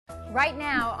Right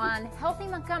now on Healthy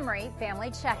Montgomery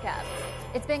Family Checkup.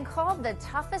 It's been called the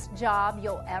toughest job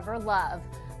you'll ever love.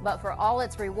 But for all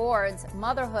its rewards,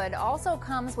 motherhood also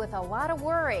comes with a lot of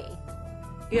worry.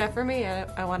 Yeah, for me,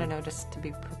 I want to know just to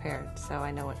be prepared so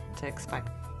I know what to expect.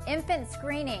 Infant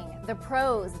screening, the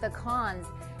pros, the cons,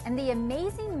 and the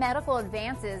amazing medical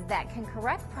advances that can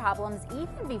correct problems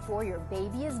even before your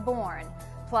baby is born.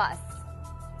 Plus,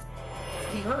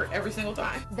 he hurt every single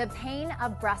time. The pain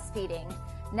of breastfeeding.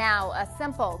 Now, a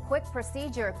simple, quick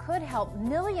procedure could help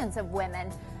millions of women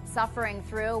suffering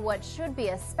through what should be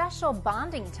a special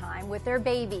bonding time with their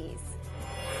babies.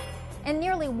 And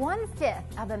nearly 1/5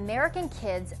 of American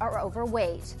kids are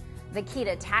overweight. The key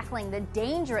to tackling the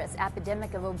dangerous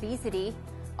epidemic of obesity.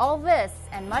 All this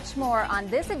and much more on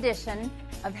this edition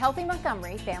of Healthy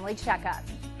Montgomery Family Checkup.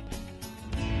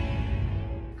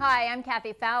 Hi, I'm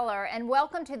Kathy Fowler, and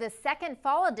welcome to the second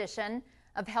fall edition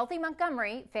of Healthy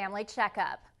Montgomery Family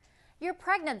Checkup. Your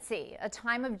pregnancy, a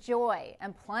time of joy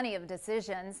and plenty of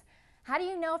decisions. How do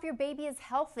you know if your baby is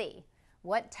healthy?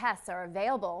 What tests are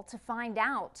available to find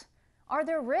out? Are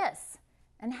there risks?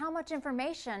 And how much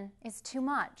information is too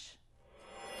much?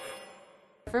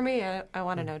 For me, I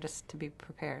want to know just to be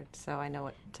prepared so I know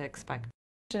what to expect.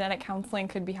 Genetic counseling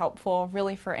could be helpful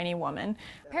really for any woman.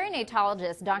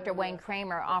 Perinatologist Dr. Wayne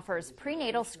Kramer offers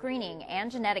prenatal screening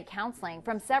and genetic counseling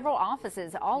from several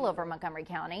offices all over Montgomery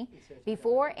County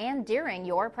before and during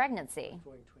your pregnancy.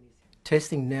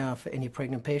 Testing now for any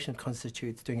pregnant patient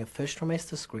constitutes doing a first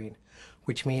trimester screen,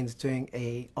 which means doing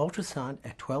an ultrasound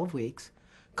at 12 weeks,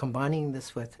 combining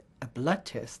this with a blood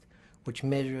test, which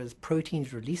measures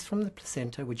proteins released from the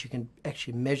placenta, which you can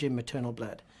actually measure in maternal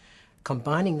blood.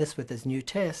 Combining this with this new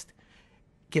test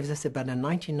gives us about a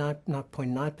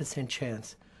 99.9%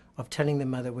 chance of telling the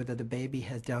mother whether the baby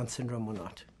has Down syndrome or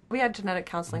not. We had genetic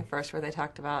counseling first where they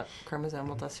talked about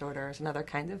chromosomal disorders and other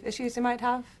kinds of issues you might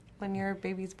have when your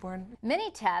baby's born. Many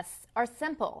tests are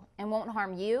simple and won't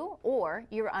harm you or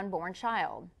your unborn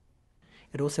child.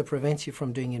 It also prevents you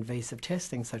from doing invasive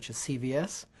testing such as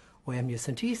CVS or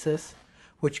amniocentesis,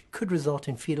 which could result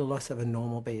in fetal loss of a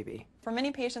normal baby. For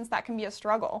many patients, that can be a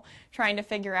struggle, trying to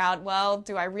figure out, well,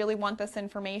 do I really want this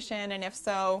information? And if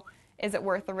so, is it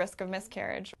worth the risk of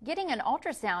miscarriage? Getting an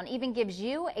ultrasound even gives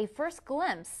you a first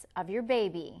glimpse of your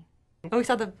baby. And we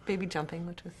saw the baby jumping,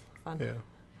 which was fun. Yeah.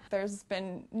 There's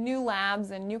been new labs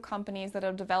and new companies that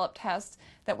have developed tests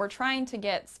that we're trying to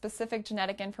get specific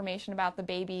genetic information about the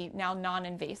baby now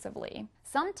non-invasively.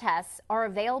 Some tests are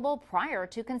available prior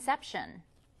to conception.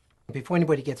 Before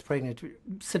anybody gets pregnant,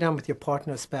 sit down with your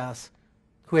partner, spouse,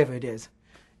 whoever it is,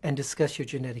 and discuss your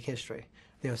genetic history.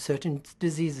 There are certain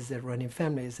diseases that run in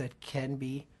families that can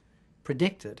be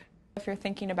predicted. If you're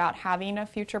thinking about having a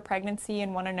future pregnancy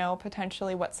and want to know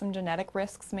potentially what some genetic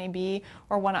risks may be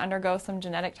or want to undergo some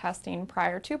genetic testing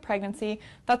prior to pregnancy,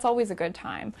 that's always a good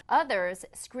time. Others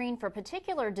screen for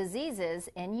particular diseases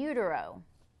in utero.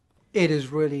 It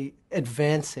is really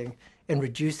advancing and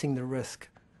reducing the risk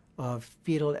of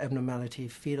fetal abnormality,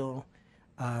 fetal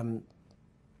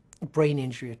brain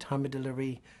injury at time of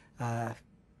delivery,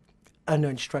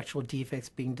 unknown structural defects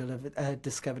being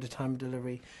discovered at time of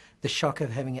delivery, the shock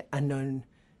of having an unknown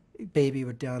baby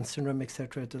with Down syndrome,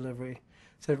 etc. at delivery.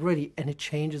 So it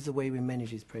changes the way we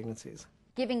manage these pregnancies.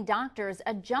 Giving doctors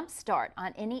a jump start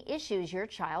on any issues your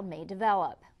child may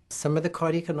develop. Some of the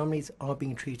cardiac anomalies are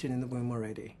being treated in the womb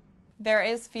already. There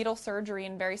is fetal surgery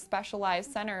in very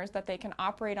specialized centers that they can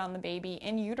operate on the baby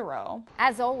in utero.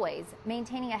 As always,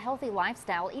 maintaining a healthy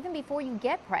lifestyle even before you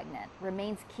get pregnant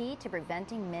remains key to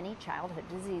preventing many childhood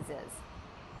diseases.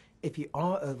 If you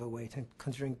are overweight and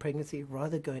considering pregnancy,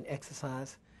 rather go and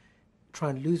exercise, try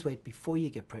and lose weight before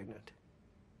you get pregnant.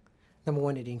 Number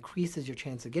one, it increases your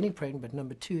chance of getting pregnant, but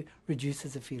number two,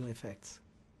 reduces the fetal effects.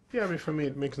 Yeah, I mean, for me,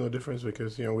 it makes no difference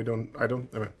because, I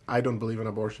don't believe in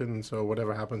abortion, and so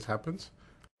whatever happens, happens.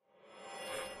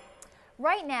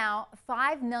 Right now,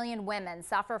 5 million women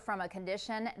suffer from a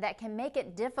condition that can make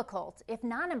it difficult, if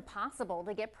not impossible,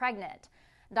 to get pregnant.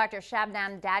 Dr.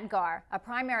 Shabnam Dadgar, a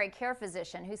primary care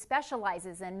physician who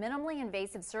specializes in minimally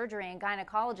invasive surgery and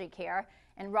gynecology care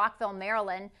in Rockville,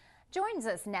 Maryland, joins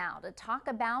us now to talk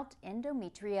about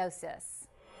endometriosis.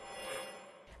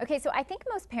 Okay, so I think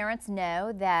most parents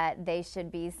know that they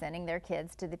should be sending their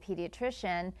kids to the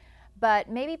pediatrician, but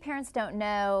maybe parents don't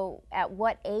know at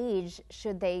what age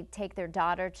should they take their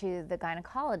daughter to the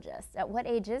gynecologist. At what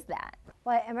age is that?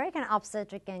 Well, American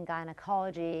Obstetric and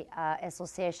Gynecology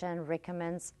Association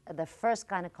recommends the first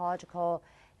gynecological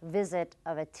visit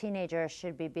of a teenager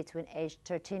should be between age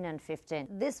 13 and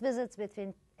 15. These visits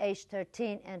between age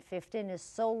 13 and 15 is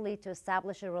solely to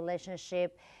establish a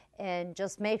relationship and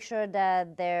just make sure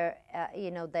that their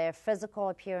physical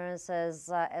appearances,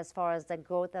 as far as the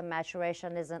growth and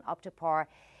maturation, isn't up to par.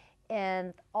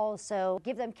 And also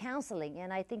give them counseling.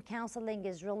 And I think counseling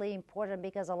is really important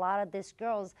because a lot of these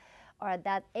girls are at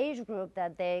that age group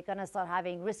that they're going to start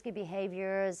having risky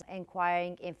behaviors,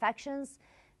 inquiring infections,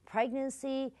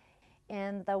 pregnancy.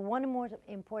 And the one more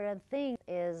important thing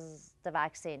is the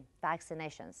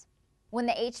vaccinations. When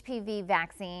the HPV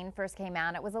vaccine first came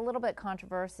out, it was a little bit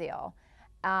controversial.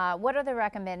 What are the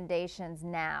recommendations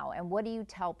now, and what do you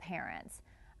tell parents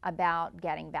about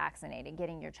getting vaccinated,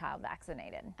 getting your child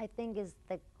vaccinated? I think it's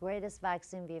the greatest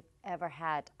vaccine we've ever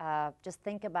had. Just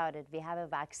think about it. We have a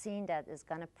vaccine that is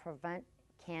going to prevent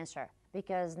cancer,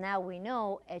 because now we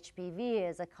know HPV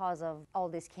is a cause of all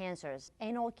these cancers: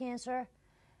 anal cancer,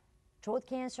 throat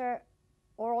cancer,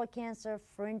 oral cancer,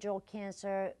 pharyngeal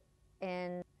cancer,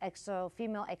 and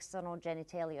female external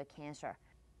genitalia cancer.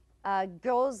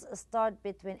 Girls start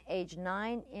between age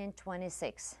 9 and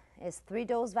 26. It's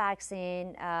 3-dose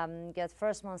vaccine, get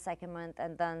first month, second month,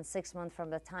 and then 6 months from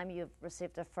the time you've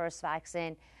received the first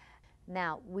vaccine.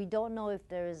 Now, we don't know if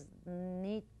there is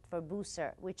need for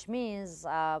booster, which means,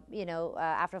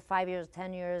 after 5 years,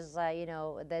 10 years,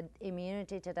 the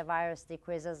immunity to the virus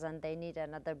decreases and they need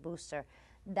another booster.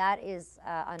 That is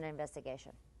under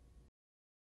investigation.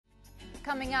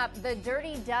 Coming up, the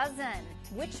Dirty Dozen.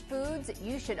 Which foods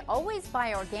you should always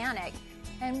buy organic,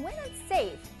 and when it's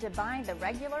safe to buy the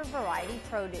regular variety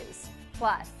produce.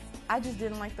 Plus, I just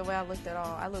didn't like the way I looked at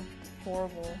all. I looked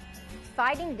horrible.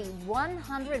 Fighting the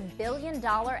 $100 billion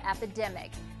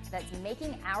epidemic that's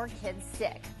making our kids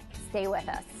sick. Stay with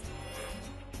us.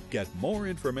 Get more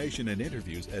information and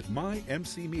interviews at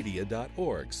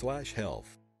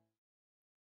mymcmedia.org/health.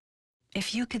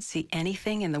 If you could see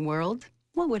anything in the world,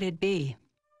 what would it be?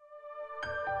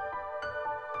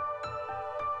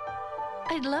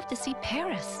 I'd love to see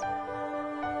Paris.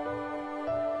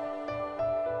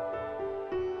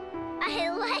 I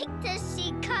like to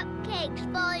see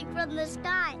cupcakes falling from the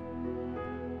sky.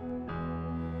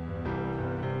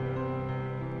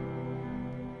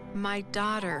 My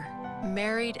daughter,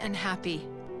 married and happy.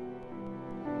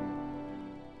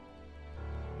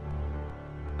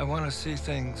 I want to see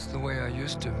things the way I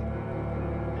used to.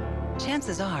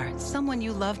 Chances are, someone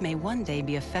you love may one day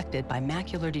be affected by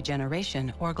macular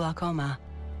degeneration or glaucoma.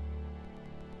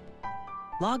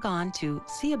 Log on to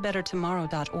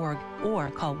seeabettertomorrow.org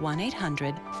or call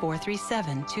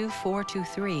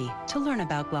 1-800-437-2423 to learn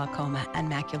about glaucoma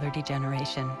and macular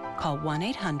degeneration. Call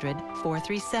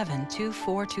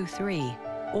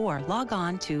 1-800-437-2423 or log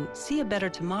on to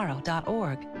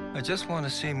seeabettertomorrow.org. I just want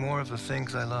to see more of the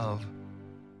things I love.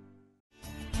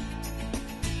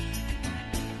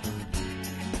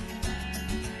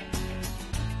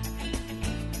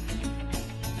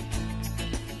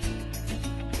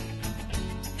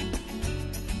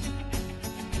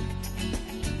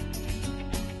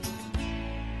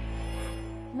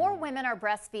 Women are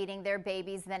breastfeeding their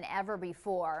babies than ever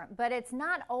before, but it's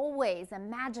not always a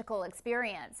magical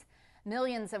experience.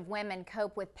 Millions of women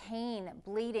cope with pain,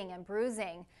 bleeding, and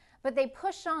bruising, but they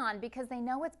push on because they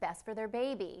know it's best for their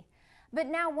baby. But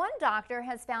now one doctor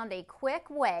has found a quick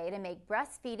way to make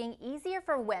breastfeeding easier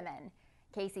for women.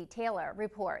 Casey Taylor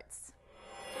reports.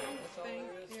 Thank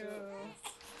you.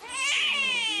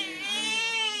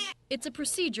 It's a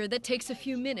procedure that takes a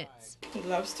few minutes. He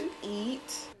loves to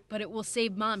eat. But it will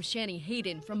save mom Shani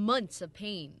Hayden from months of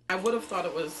pain. I would have thought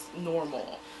it was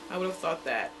normal. I would have thought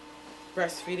that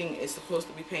breastfeeding is supposed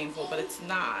to be painful, but it's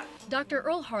not. Dr.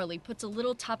 Earl Harley puts a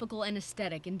little topical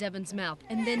anesthetic in Devon's mouth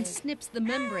and then snips the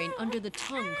membrane under the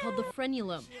tongue called the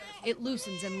frenulum. It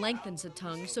loosens and lengthens the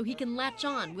tongue so he can latch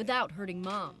on without hurting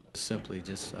mom. Simply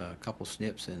just a couple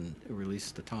snips and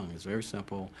release the tongue. It's very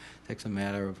simple. Takes a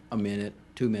matter of a minute,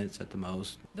 2 minutes at the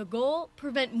most. The goal?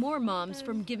 Prevent more moms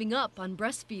from giving up on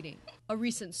breastfeeding. A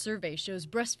recent survey shows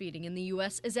breastfeeding in the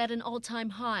U.S. is at an all-time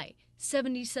high.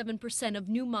 77% of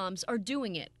new moms are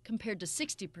doing it, compared to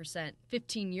 60%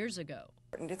 15 years ago.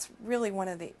 It's really one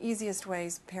of the easiest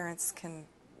ways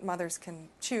mothers can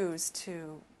choose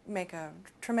to make a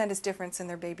tremendous difference in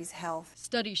their baby's health.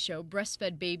 Studies show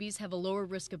breastfed babies have a lower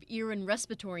risk of ear and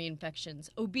respiratory infections,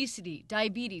 obesity,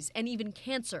 diabetes, and even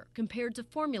cancer compared to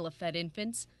formula-fed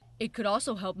infants. It could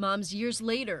also help moms years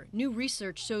later. New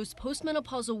research shows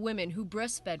postmenopausal women who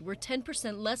breastfed were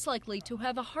 10% less likely to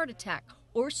have a heart attack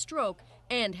or stroke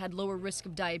and had lower risk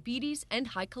of diabetes and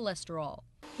high cholesterol.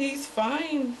 He's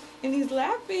fine and he's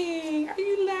laughing. Are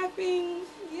you laughing?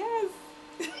 Yes.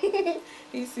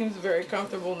 He seems very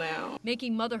comfortable now.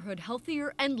 Making motherhood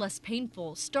healthier and less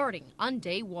painful starting on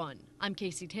day one. I'm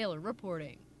Casey Taylor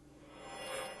reporting.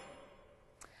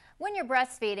 When you're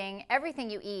breastfeeding,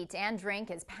 everything you eat and drink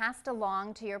is passed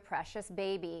along to your precious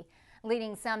baby,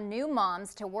 leading some new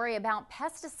moms to worry about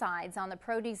pesticides on the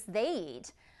produce they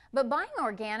eat. But buying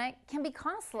organic can be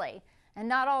costly, and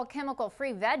not all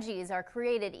chemical-free veggies are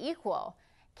created equal.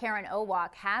 Karen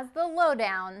Owak has the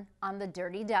lowdown on the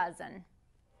Dirty Dozen.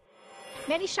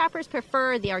 Many shoppers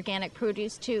prefer the organic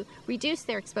produce to reduce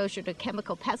their exposure to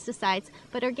chemical pesticides,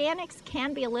 but organics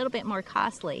can be a little bit more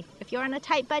costly. If you're on a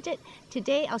tight budget,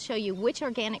 today I'll show you which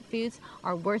organic foods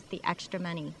are worth the extra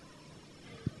money.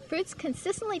 Fruits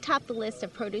consistently top the list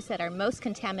of produce that are most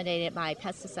contaminated by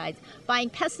pesticides. Buying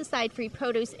pesticide-free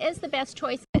produce is the best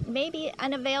choice. It may be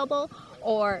unavailable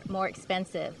or more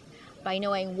expensive. By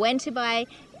knowing when to buy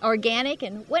organic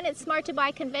and when it's smart to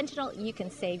buy conventional, you can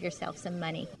save yourself some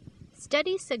money.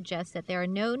 Studies suggest that there are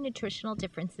no nutritional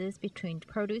differences between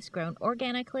produce grown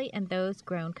organically and those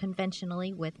grown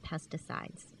conventionally with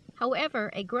pesticides.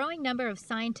 However, a growing number of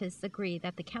scientists agree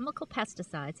that the chemical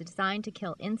pesticides designed to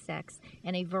kill insects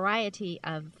and a variety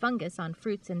of fungus on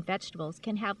fruits and vegetables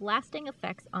can have lasting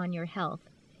effects on your health.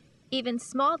 Even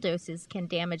small doses can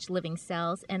damage living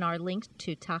cells and are linked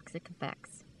to toxic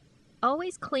effects.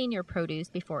 Always clean your produce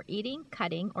before eating,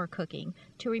 cutting, or cooking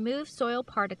to remove soil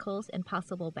particles and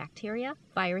possible bacteria,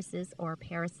 viruses, or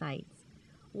parasites.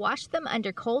 Wash them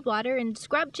under cold water and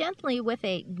scrub gently with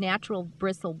a natural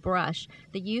bristle brush.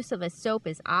 The use of a soap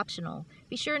is optional.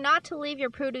 Be sure not to leave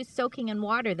your produce soaking in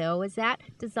water, though, as that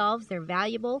dissolves their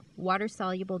valuable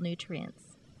water-soluble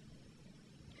nutrients.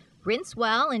 Rinse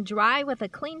well and dry with a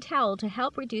clean towel to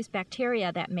help reduce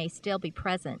bacteria that may still be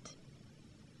present.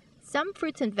 Some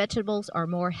fruits and vegetables are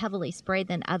more heavily sprayed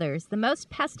than others. The most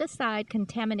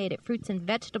pesticide-contaminated fruits and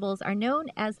vegetables are known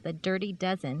as the Dirty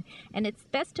Dozen, and it's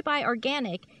best to buy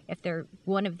organic if they're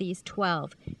one of these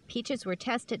 12. Peaches were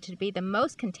tested to be the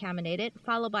most contaminated,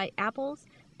 followed by apples,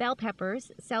 bell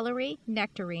peppers, celery,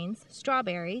 nectarines,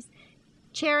 strawberries,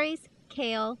 cherries,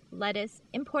 kale, lettuce,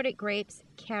 imported grapes,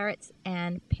 carrots,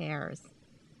 and pears.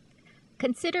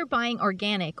 Consider buying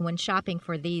organic when shopping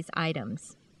for these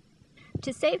items.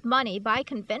 To save money, buy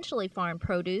conventionally farmed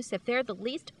produce if they're the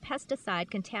least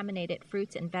pesticide-contaminated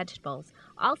fruits and vegetables,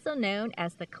 also known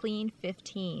as the Clean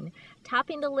 15.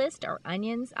 Topping the list are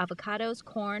onions, avocados,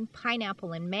 corn,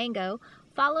 pineapple, and mango,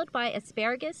 followed by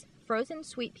asparagus, frozen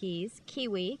sweet peas,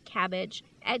 kiwi, cabbage,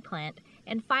 eggplant,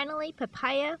 and finally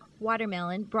papaya,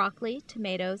 watermelon, broccoli,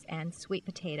 tomatoes, and sweet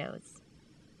potatoes.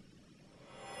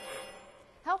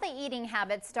 Healthy eating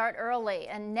habits start early,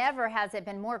 and never has it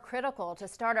been more critical to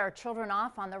start our children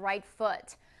off on the right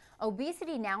foot.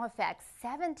 Obesity now affects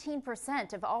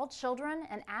 17% of all children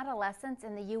and adolescents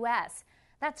in the U.S.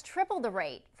 That's triple the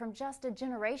rate from just a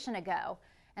generation ago.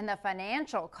 And the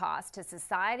financial cost to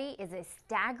society is a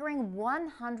staggering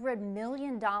 $100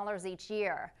 million each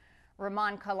year.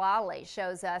 Ramon Kalali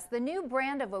shows us the new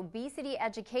brand of obesity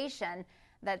education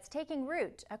that's taking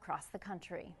root across the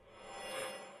country.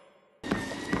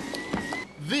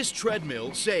 This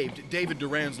treadmill saved David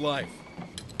Duran's life.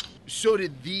 So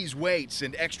did these weights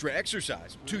and extra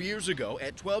exercise. 2 years ago,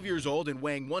 at 12 years old and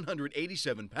weighing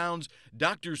 187 pounds,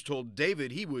 doctors told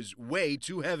David he was way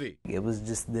too heavy. It was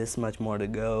just this much more to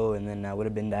go, and then I would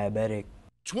have been diabetic.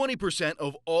 20%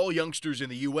 of all youngsters in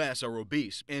the U.S. are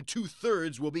obese, and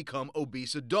 2/3 will become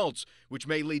obese adults, which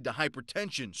may lead to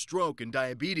hypertension, stroke, and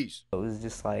diabetes. It was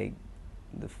just like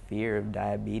the fear of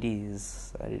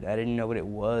diabetes. I didn't know what it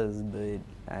was, but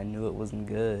I knew it wasn't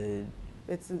good.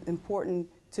 It's important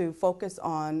to focus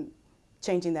on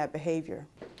changing that behavior.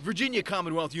 Virginia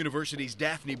Commonwealth University's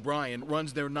Daphne Bryan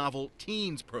runs their novel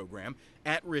Teens program.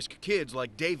 At-risk kids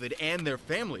like David and their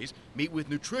families meet with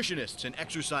nutritionists and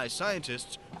exercise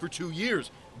scientists for 2 years.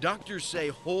 Doctors say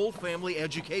whole family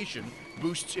education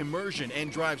boosts immersion and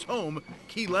drives home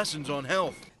key lessons on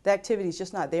health. The activity is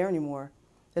just not there anymore.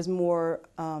 There's more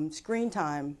screen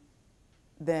time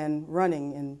than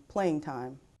running and playing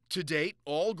time. To date,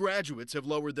 all graduates have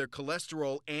lowered their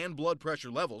cholesterol and blood pressure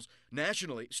levels.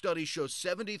 Nationally, studies show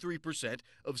 73%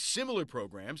 of similar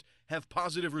programs have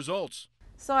positive results.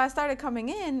 So I started coming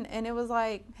in, and it was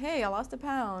like, hey, I lost a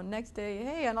pound. Next day,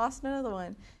 hey, I lost another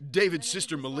one. David's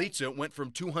sister Melitza went from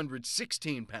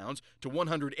 216 pounds to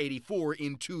 184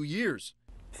 in 2 years.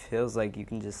 Feels like you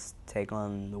can just take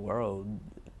on the world,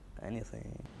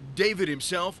 anything. David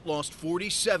himself lost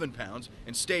 47 pounds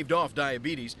and staved off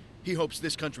diabetes. He hopes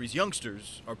this country's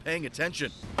youngsters are paying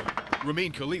attention.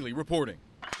 Ramin Khalili reporting.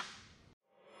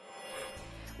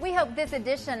 We hope this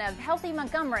edition of Healthy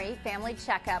Montgomery Family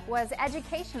Checkup was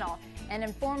educational and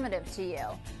informative to you.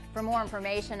 For more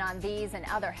information on these and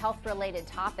other health-related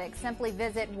topics, simply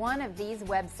visit one of these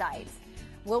websites.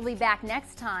 We'll be back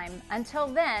next time. Until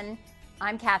then,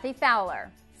 I'm Kathy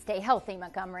Fowler. Stay healthy,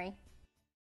 Montgomery.